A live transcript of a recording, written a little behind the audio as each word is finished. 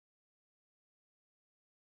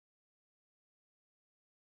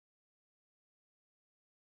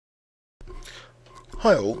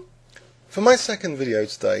Hi all, for my second video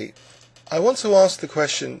today I want to ask the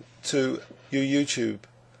question to your YouTube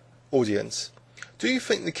audience: do you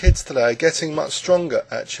think the kids today are getting much stronger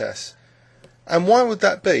at chess? And why would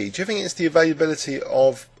that be? Do you think it's the availability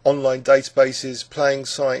of online databases, playing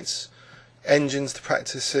sites, engines to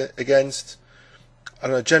practice it against, I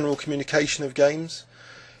don't know, general communication of games?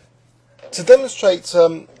 To demonstrate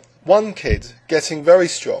one kid getting very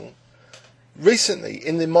strong, recently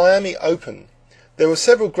in the Miami Open there were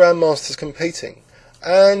several grandmasters competing,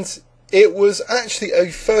 and it was actually a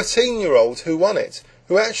 13-year-old who won it,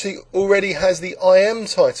 who actually already has the IM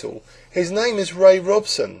title. His name is Ray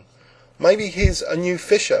Robson. Maybe he's a new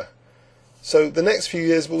Fischer. So the next few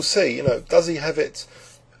years we'll see, does he have it,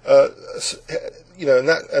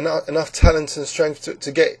 enough talent and strength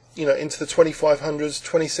to get, into the 2500s,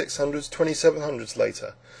 2600s, 2700s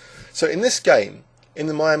later. So in this game, in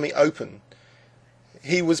the Miami Open,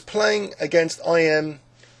 he was playing against IM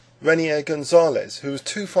Renier Gonzales, who was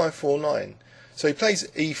 2549. So he plays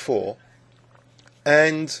E4,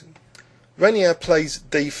 and Renier plays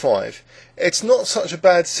D5. It's not such a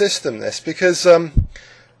bad system, this, because the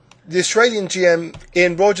Australian GM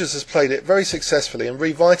Ian Rogers has played it very successfully and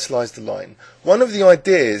revitalised the line. One of the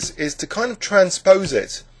ideas is to kind of transpose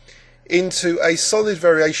it into a solid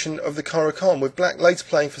variation of the Caro-Kann, with black later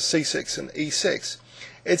playing for C6 and E6.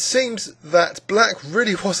 It seems that black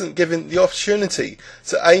really wasn't given the opportunity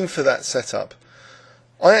to aim for that setup.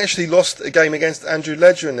 I actually lost a game against Andrew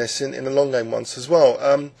Ledger in this in a long game once as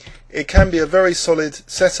well. It can be a very solid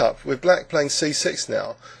setup with black playing C6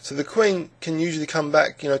 now, so the queen can usually come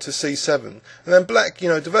back to C7, and then black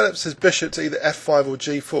develops his bishop to either F5 or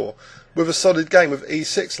G4 with a solid game with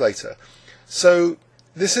E6 later. So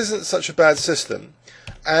this isn't such a bad system,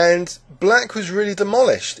 and black was really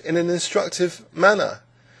demolished in an instructive manner.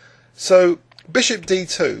 So bishop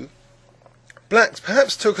D2, black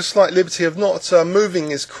perhaps took a slight liberty of not moving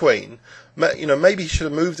his queen. Maybe he should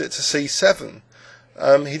have moved it to C7.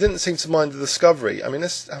 He didn't seem to mind the discovery. I mean,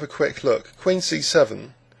 let's have a quick look. Queen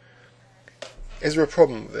C7. Is there a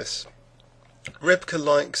problem with this? Rybka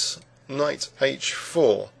likes knight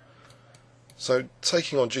H4. So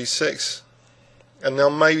taking on G6, and now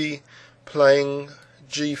maybe playing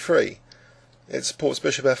G3. It supports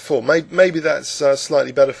bishop F4. Maybe that's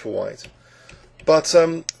slightly better for white. But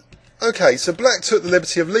okay, so black took the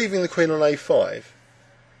liberty of leaving the queen on A5.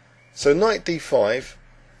 So knight D5.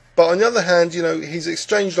 But on the other hand, he's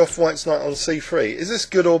exchanged off white's knight on C3. Is this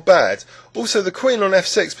good or bad? Also, the queen on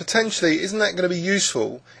F6, potentially, isn't that going to be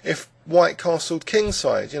useful if white castled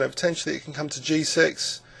kingside? Potentially it can come to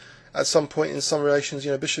G6 at some point in some relations,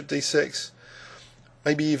 bishop D6.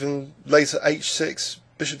 Maybe even later H6,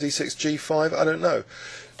 bishop D6, G5, I don't know.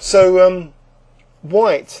 So,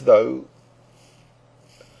 white, though,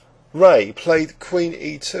 Ray played queen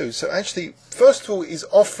E2. So actually, first of all, he's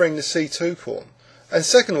offering the C2 pawn. And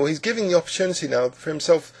second of all, he's giving the opportunity now for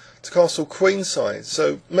himself to castle queenside,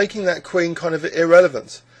 so making that queen kind of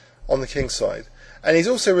irrelevant on the king side. And he's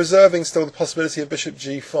also reserving still the possibility of bishop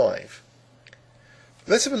G5.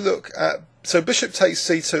 Let's have a look at... So bishop takes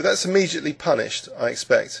C2. That's immediately punished, I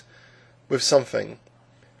expect, with something.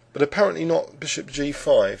 But apparently not bishop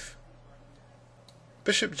G5.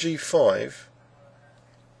 Bishop G5...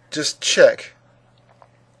 just check,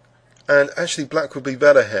 and actually black would be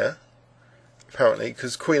better here, apparently,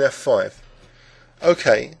 because queen F5.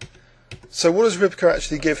 Okay, so what does Rybka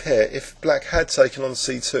actually give here if black had taken on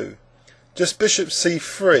C2? Just bishop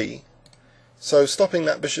C3, so stopping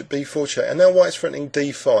that bishop B4 check, and now white's threatening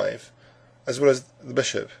D5 as well as the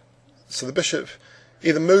bishop. So the bishop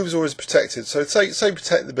either moves or is protected. So say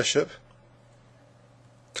protect the bishop,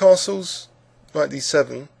 castles, knight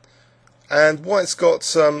D7, and white's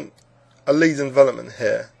got a lead in development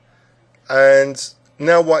here, and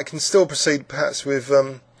now white can still proceed perhaps with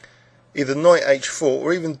either knight H4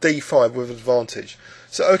 or even D5 with advantage.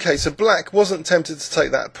 So okay, so black wasn't tempted to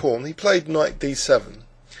take that pawn. He played knight D7.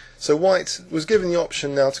 So white was given the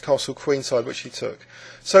option now to castle queenside, which he took.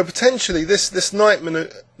 So potentially this knight to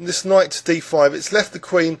D5, it's left the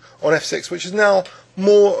queen on F6, which is now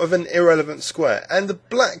more of an irrelevant square, and the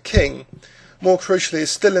black king, more crucially,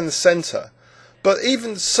 is still in the centre. But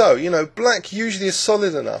even so, black usually is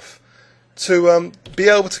solid enough to be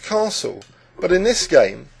able to castle. But in this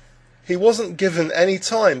game, he wasn't given any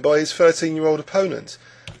time by his 13-year-old opponent,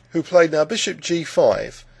 who played now bishop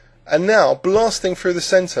G5, and now blasting through the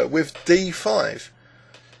centre with D5.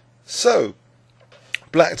 So,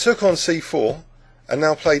 black took on C4, and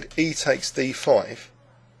now played E takes D5.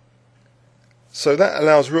 So that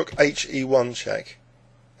allows rook HE1 check.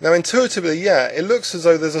 Now intuitively, yeah, it looks as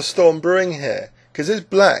though there's a storm brewing here, because this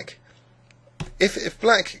black if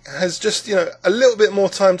black has just, you know, a little bit more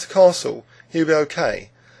time to castle, he'll be okay.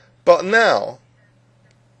 But now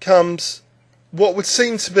comes what would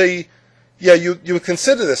seem to be, yeah, you would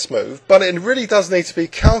consider this move, but it really does need to be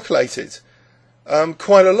calculated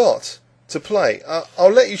quite a lot to play. I'll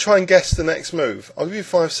let you try and guess the next move. I'll give you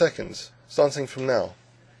 5 seconds, starting from now.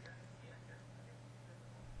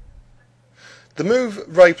 The move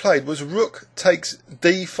Ray played was rook takes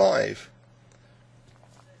d5.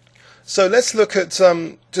 So let's look at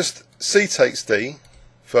just c takes d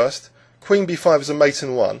first. Queen b5 is a mate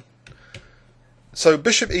in 1. So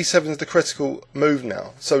bishop e7 is the critical move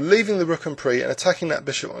now. So leaving the rook and pre and attacking that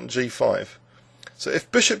bishop on g5. So if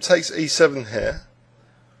bishop takes e7 here,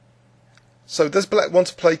 so does black want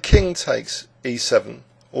to play king takes e7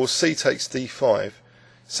 or c takes d5?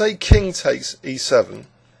 Say king takes e7,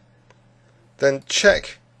 then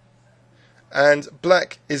check, and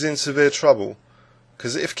black is in severe trouble,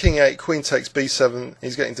 because if king 8, queen takes b7,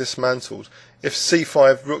 he's getting dismantled. If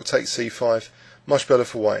c5, rook takes c5, much better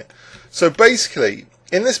for white. So basically,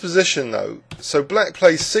 in this position though, so black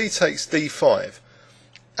plays c takes d5,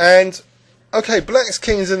 and okay, black's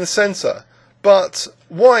king is in the centre, but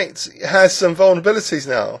white has some vulnerabilities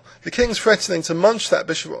now. The king's threatening to munch that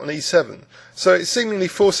bishop on e7, so it's seemingly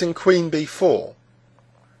forcing queen b4.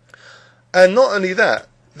 And not only that,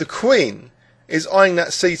 the queen is eyeing that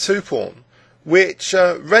c2 pawn, which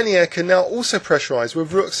Renier can now also pressurise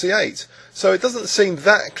with rook c8, so it doesn't seem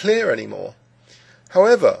that clear anymore.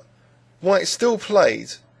 However, white still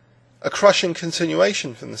played a crushing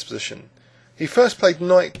continuation from this position. He first played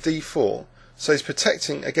knight d4, so he's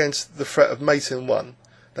protecting against the threat of mate in 1,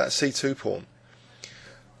 that c2 pawn.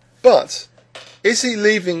 But is he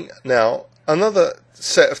leaving now another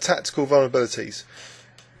set of tactical vulnerabilities?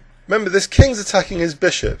 Remember, this king's attacking his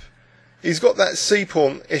bishop. He's got that c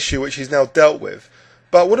pawn issue which he's now dealt with.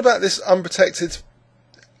 But what about this unprotected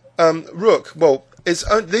rook? Well,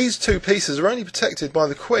 these two pieces are only protected by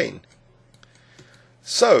the queen.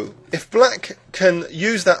 So if black can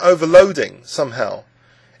use that overloading somehow,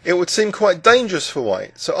 it would seem quite dangerous for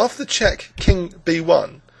white. So after check king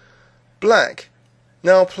b1, black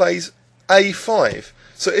now plays a5.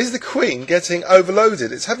 So is the queen getting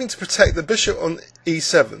overloaded? It's having to protect the bishop on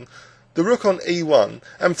e7, the rook on e1,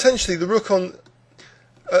 and potentially the rook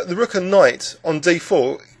and knight on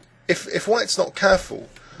d4. If white's not careful,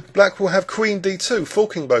 black will have queen d2,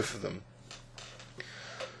 forking both of them.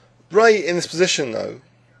 Ray in this position though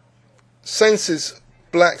senses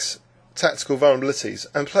black's tactical vulnerabilities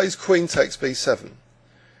and plays queen takes b7,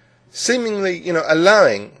 seemingly, you know,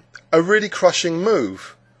 allowing a really crushing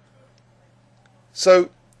move. So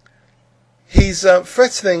he's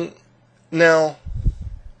threatening now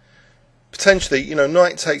potentially, you know,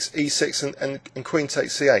 knight takes e6 and queen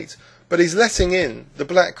takes c8, but he's letting in the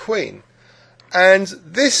black queen, and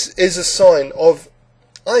this is a sign of,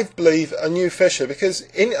 I believe, a new Fischer, because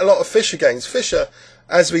in a lot of Fischer games, Fischer,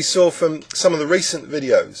 as we saw from some of the recent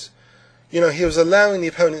videos, you know, he was allowing the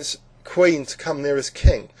opponent's queen to come near his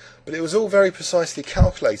king, but it was all very precisely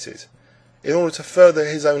calculated in order to further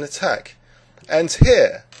his own attack. And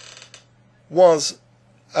here was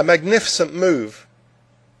a magnificent move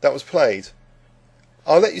that was played.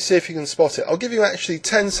 I'll let you see if you can spot it. I'll give you actually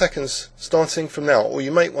 10 seconds starting from now, or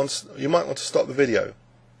you might want to stop the video.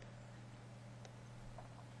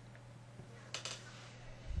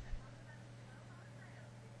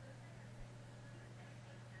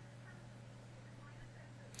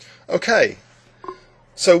 Okay,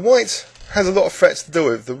 so white has a lot of threats to deal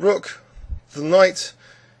with. The rook, the knight,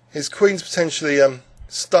 his queen's potentially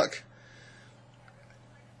stuck.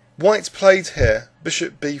 White's played here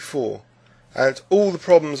bishop b4, and all the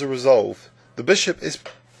problems are resolved. The bishop is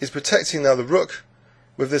protecting now the rook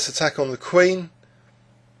with this attack on the queen,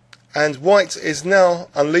 and white is now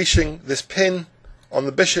unleashing this pin on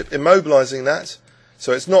the bishop, immobilizing that,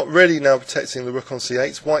 so it's not really now protecting the rook on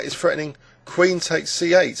c8. White is threatening queen takes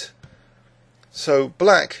c8. So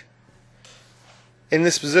black in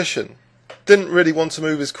this position didn't really want to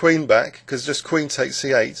move his queen back, because just queen takes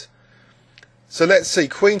c8. So let's see,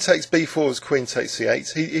 queen takes b4 as queen takes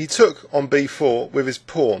c8. He took on b4 with his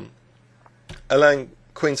pawn, allowing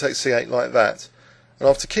queen takes c8 like that. And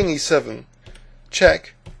after king e7,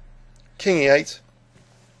 check, king e8.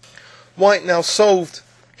 White now solved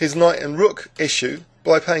his knight and rook issue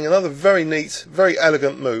by playing another very neat, very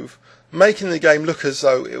elegant move, making the game look as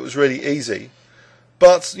though it was really easy.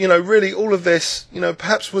 But, you know, really all of this, you know,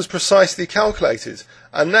 perhaps was precisely calculated.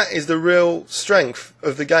 And that is the real strength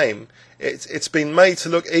of the game. It's been made to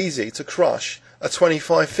look easy to crush a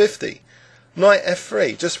 25-50. Knight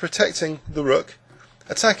f3, just protecting the rook,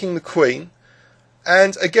 attacking the queen,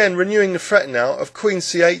 And again, renewing the threat now of Queen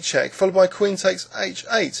C8 check, followed by Queen takes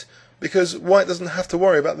H8, because white doesn't have to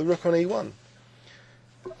worry about the rook on E1.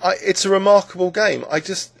 It's a remarkable game.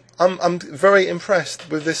 I'm very impressed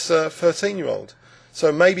with this 13-year-old.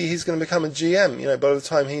 So maybe he's going to become a GM, you know, by the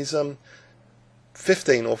time he's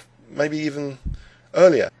 15 or maybe even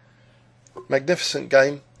earlier. Magnificent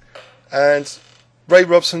game. And Ray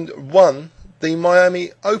Robson won the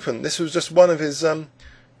Miami Open. This was just one of his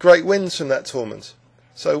great wins from that tournament.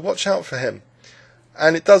 So watch out for him.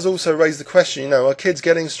 And it does also raise the question, you know, are kids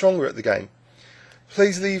getting stronger at the game?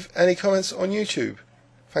 Please leave any comments on YouTube.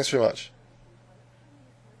 Thanks very much.